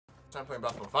I'm playing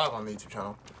Battlefield 5 on the YouTube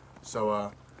channel.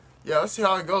 So, yeah, let's see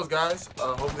how it goes, guys.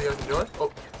 Hopefully you guys enjoy.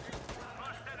 Oh.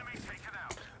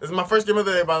 This is my first game of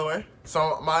the day, by the way.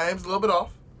 So, my aim's a little bit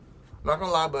off. I'm not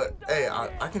gonna lie, but, hey,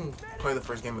 I can play the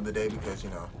first game of the day because, you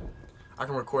know, I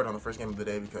can record on the first game of the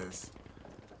day because,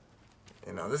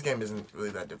 you know, this game isn't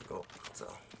really that difficult. So,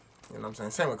 you know what I'm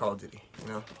saying? Same with Call of Duty, you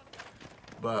know?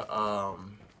 But,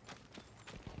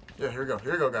 yeah, here we go.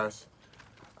 Here we go, guys.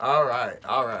 Alright,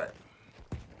 alright.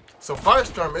 So,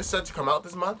 FIRESTORM is set to come out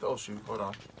this month. Oh, shoot. Hold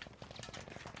on.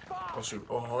 Oh, shoot.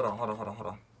 Oh, hold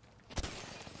on.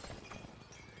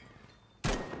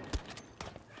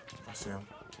 I see him.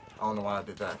 I don't know why I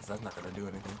did that, because that's not going to do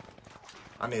anything.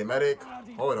 I need a medic.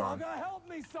 Hold on. Help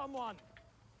me, someone.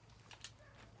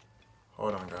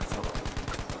 Hold on, guys. Hold on.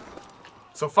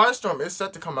 So, FIRESTORM is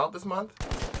set to come out this month.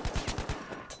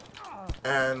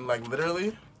 And, like,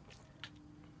 literally...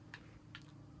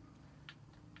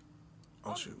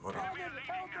 Oh, shoot. Hold on.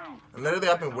 And literally,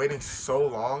 I've been waiting so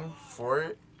long for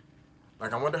it.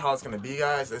 Like, I wonder how it's going to be,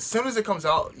 guys. As soon as it comes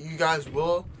out, you guys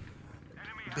will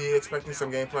be expecting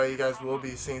some gameplay. You guys will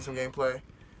be seeing some gameplay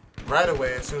right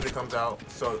away as soon as it comes out.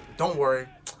 So, don't worry.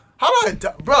 How did I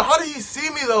die? Bro, how did he see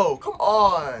me, though? Come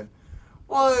on.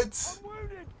 What? I'm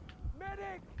wounded.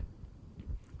 Medic.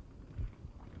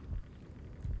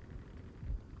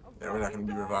 Yeah, we're not going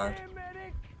to be revived.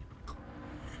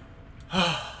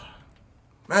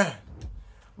 Man.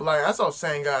 But, like, that's what I was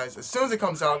saying, guys. As soon as it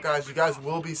comes out, guys, you guys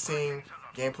will be seeing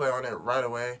gameplay on it right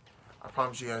away. I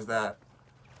promise you guys that.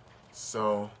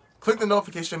 So, click the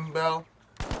notification bell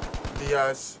if you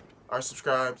guys are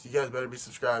subscribed. You guys better be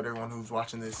subscribed. Everyone who's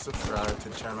watching this, subscribe to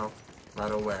the channel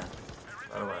right away.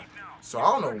 Right away. So,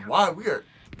 I don't know why we're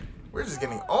just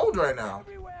getting old right now.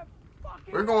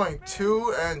 We're going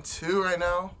 2-2 right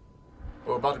now.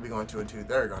 We're about to be going 2-2.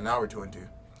 There we go. Now we're 2-2.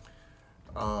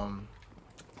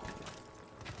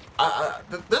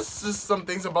 There's just some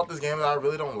things about this game that I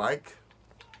really don't like.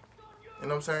 You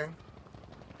know what I'm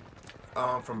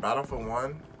saying? From Battlefield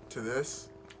 1 to this.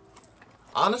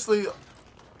 Honestly,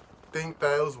 think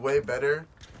that it was way better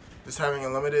just having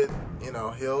unlimited, you know,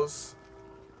 heals.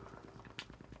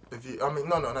 If you, I mean,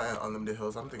 no, not unlimited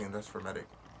heals. I'm thinking that's for medic.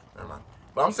 Never mind.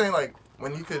 But I'm saying, like,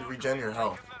 when you could regen your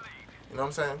health. You know what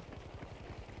I'm saying?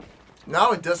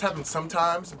 Now it does happen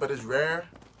sometimes, but it's rare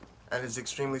and it's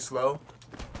extremely slow.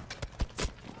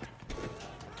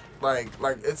 Like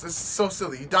it's so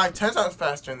silly. You die 10 times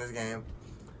faster in this game.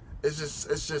 It's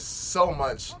just so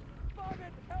much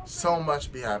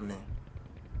be happening.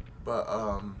 But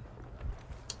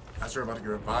as we're about to get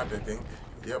revived, I think.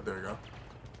 Yep, there we go.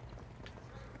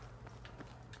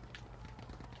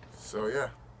 So yeah.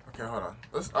 Okay, hold on.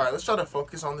 Let's try to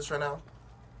focus on this right now.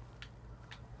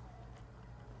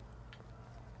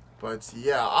 But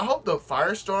yeah, I hope the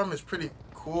FIRESTORM is pretty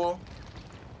cool.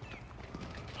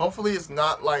 Hopefully it's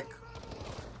not like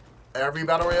every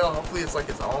battle royale. Hopefully it's like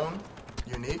its own,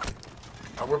 unique.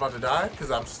 We're about to die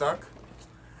because I'm stuck.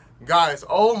 Guys,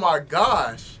 oh my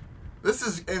gosh. This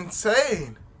is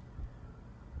insane.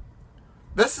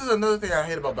 This is another thing I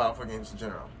hate about Battlefield games in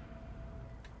general.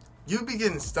 You be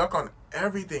getting stuck on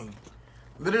everything.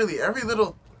 Literally every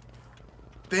little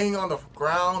thing on the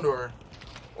ground or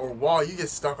wall, you get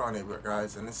stuck on it,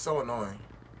 guys, and it's so annoying.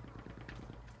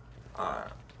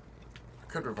 Alright. I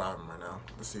could revive him right now.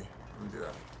 Let's see. Let me do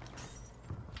that.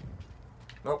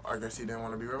 Nope, I guess he didn't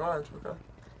want to be revived. Okay.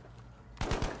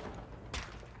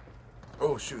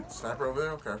 Oh, shoot. Sniper over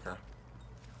there? Okay.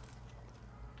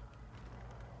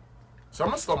 So I'm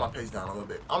going to slow my pace down a little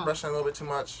bit. I'm rushing a little bit too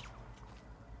much.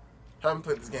 Haven't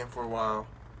played this game for a while.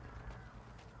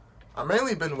 I've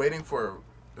mainly been waiting for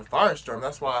the FIRESTORM.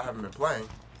 That's why I haven't been playing.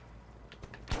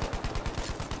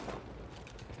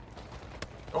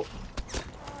 Oh.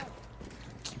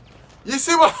 You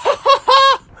see what?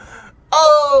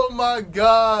 Oh my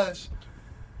gosh.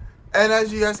 And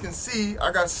as you guys can see,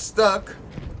 I got stuck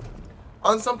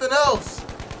on something else.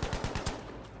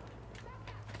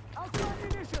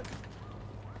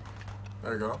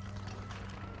 There you go.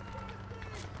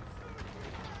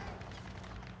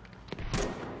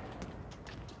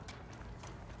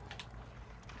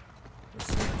 Let's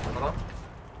see. Hold on.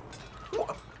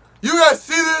 What? You guys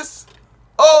see this?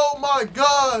 Oh my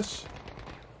gosh.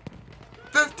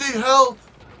 50 health.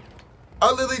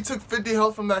 I literally took 50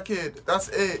 health from that kid. That's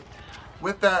it.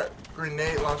 With that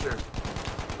grenade launcher.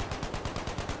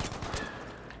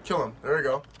 Kill him. There we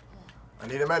go. I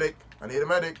need a medic. I need a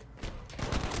medic.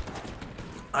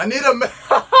 I need a medic.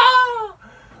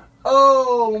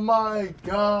 Oh my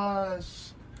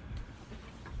gosh.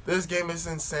 This game is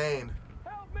insane.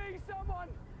 Help me, someone.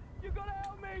 You gotta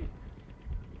help me.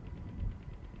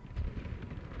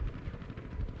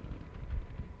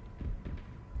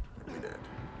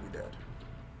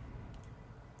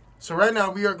 So right now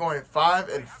we are going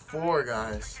 5-4,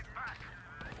 guys.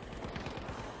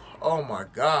 Oh my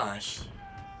gosh.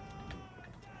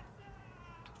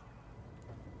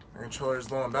 My controller is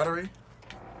low on battery.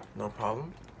 No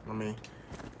problem. Let me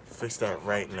fix that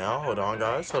right now. Hold on,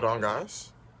 guys. Hold on,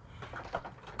 guys.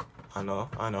 I know.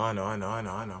 Alright,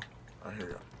 here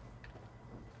we go.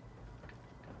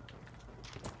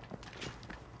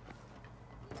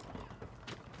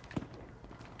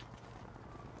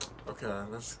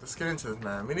 Okay, let's get into this,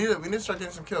 man. We need to start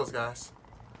getting some kills, guys.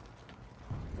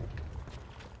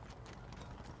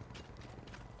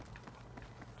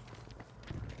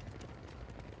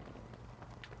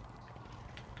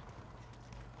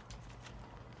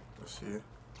 Let's see.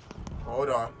 Hold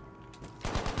on.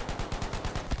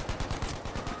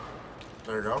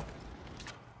 There you go.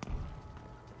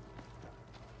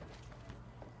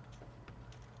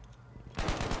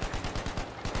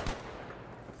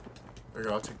 There you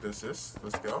go. I'll take this.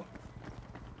 Let's go.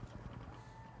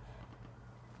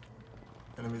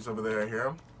 Enemies over there. I hear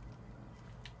them.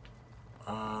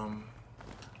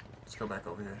 Let's go back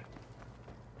over here.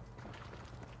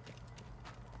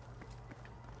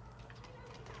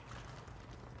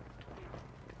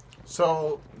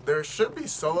 So there should be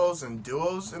solos and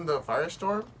duos in the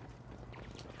Firestorm,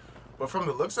 but from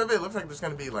the looks of it, it looks like there's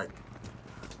gonna be like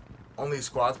only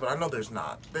squads. But I know there's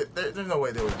not. There's no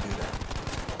way they would do that.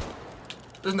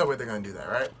 There's no way they're gonna do that,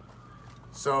 right?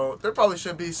 So there probably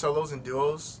should be solos and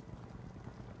duos,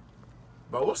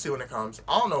 but we'll see when it comes.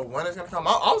 I don't know when it's gonna come.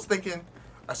 I was thinking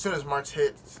as soon as March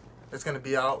hits, it's gonna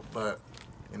be out, but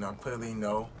you know, clearly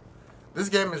no. This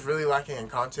game is really lacking in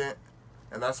content,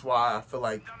 and that's why I feel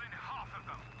like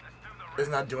it's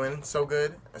not doing so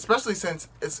good, especially since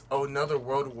it's another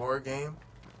World War game.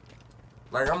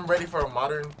 Like, I'm ready for a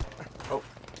modern... Oh.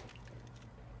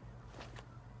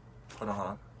 Hold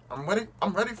on.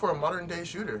 I'm ready for a modern day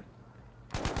shooter.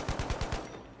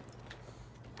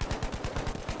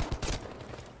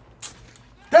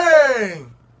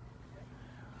 Dang!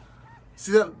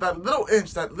 See, that little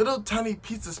inch, that little tiny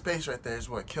piece of space right there is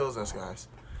what kills us, guys.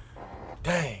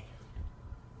 Dang.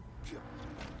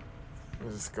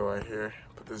 Let's just go right here.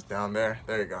 Put this down there.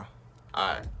 There you go.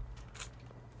 Alright.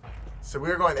 So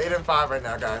we're going 8-5 right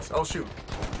now, guys. Oh, shoot.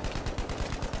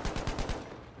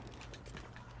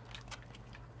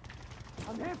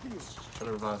 I'm here for you. Try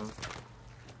to revive him.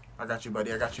 I got you,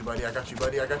 buddy. I got you, buddy. I got you,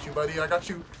 buddy. I got you, buddy. I got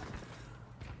you.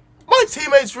 My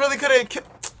teammates really could have killed.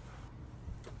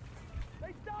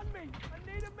 They stunned me. I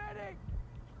need a medic.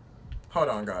 Hold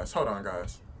on, guys. Hold on,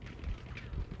 guys.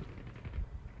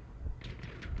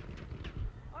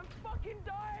 I'm fucking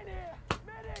dying here.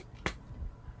 Medic.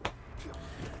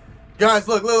 Guys,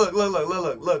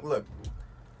 look.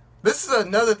 This is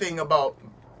another thing about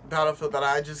Battlefield that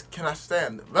I just cannot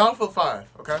stand. Battlefield 5,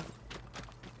 okay?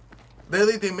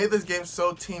 Lately, they made this game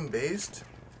so team-based,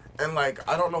 and, like,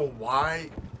 I don't know why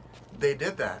they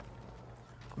did that.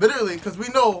 Literally, because we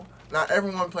know not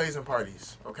everyone plays in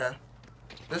parties, okay?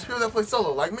 There's people that play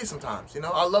solo, like me sometimes, you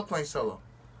know? I love playing solo.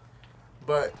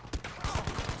 But...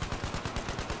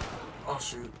 Oh,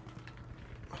 shoot.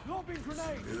 Lobbing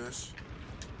grenade. Do this.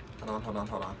 Hold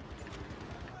on.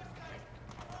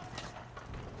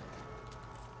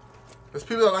 There's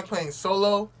people that like playing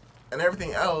solo and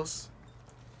everything else,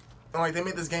 and like they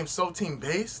made this game so team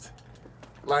based.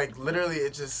 Like literally,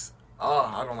 it just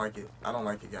I don't like it. I don't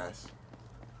like it, guys.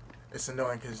 It's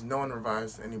annoying because no one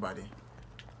revives anybody.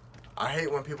 I hate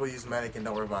when people use medic and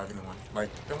don't revive anyone. Like,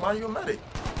 then why are you a medic?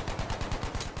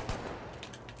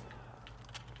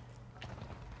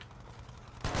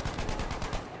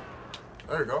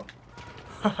 There you go.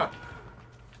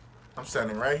 I'm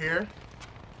standing right here.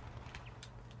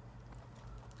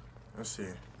 Let's see.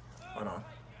 Hold on.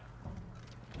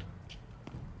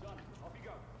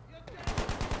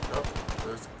 Yep.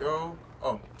 Let's go.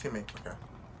 Oh, teammate. Okay.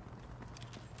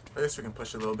 I guess we can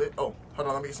push a little bit. Oh, hold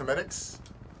on. Let me get some medics.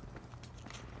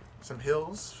 Some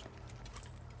heals.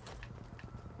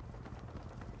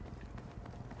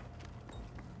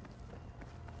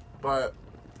 But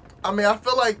I mean, I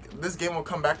feel like this game will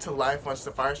come back to life once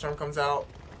the Firestorm comes out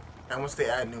and once they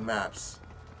add new maps.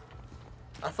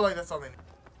 I feel like that's all they need.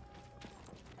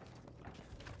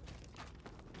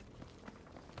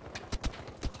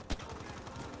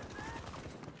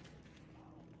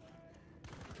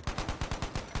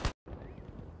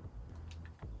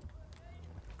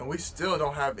 And we still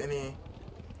don't have any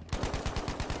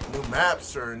new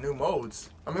maps or new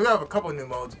modes. I mean, we have a couple new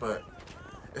modes, but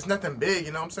it's nothing big,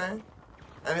 you know what I'm saying?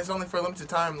 And it's only for a limited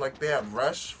time. Like, they have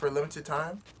Rush for a limited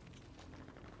time.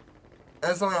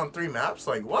 And it's only on 3 maps?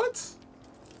 Like, what?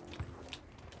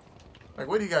 Like,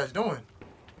 what are you guys doing?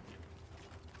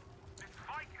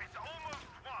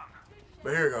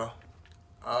 But here we go.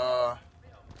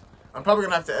 I'm probably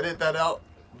gonna have to edit that out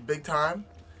big time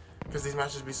because these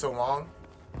matches be so long.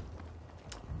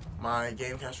 My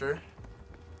game capture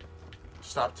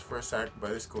stopped for a sec,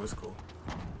 but it's cool. It's cool.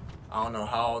 I don't know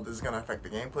how this is gonna affect the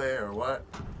gameplay or what.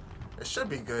 It should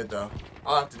be good though.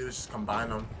 All I have to do is just combine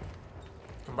them,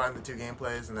 combine the two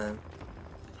gameplays, and then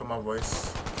put my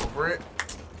voice over it.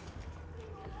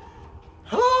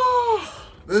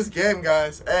 This game,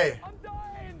 guys. Hey, I'm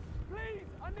dying. Please,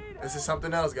 I need this is help.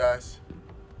 something else, guys.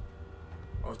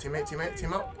 Oh, teammate,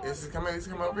 team up. This is coming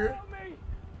over here. Help me.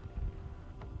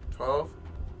 12,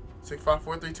 6, 5,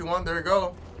 4, 3, 2, 1. There we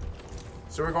go.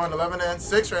 So we're going 11 and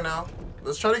 6 right now.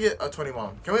 Let's try to get a 20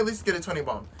 bomb. Can we at least get a 20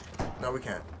 bomb? No, we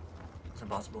can't. It's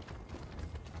impossible.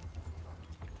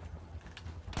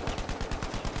 Look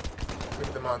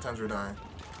at the amount of times we're dying.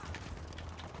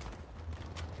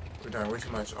 We're dying way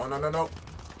too much. Oh, no, no, no.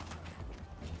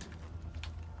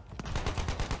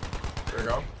 There we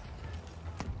go.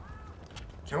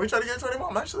 Can we try to get a 20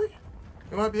 bomb, actually?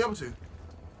 We might be able to.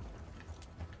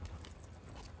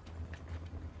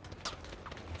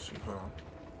 Shoot, hold on.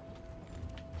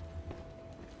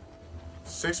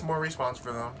 6 more respawns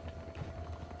for them.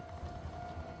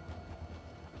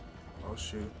 Oh,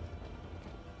 shoot.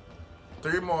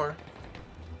 3 more.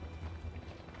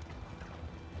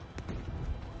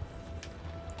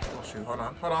 Oh, shoot. Hold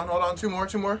on. 2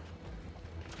 more.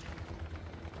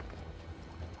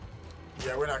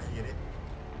 Yeah, we're not gonna get it.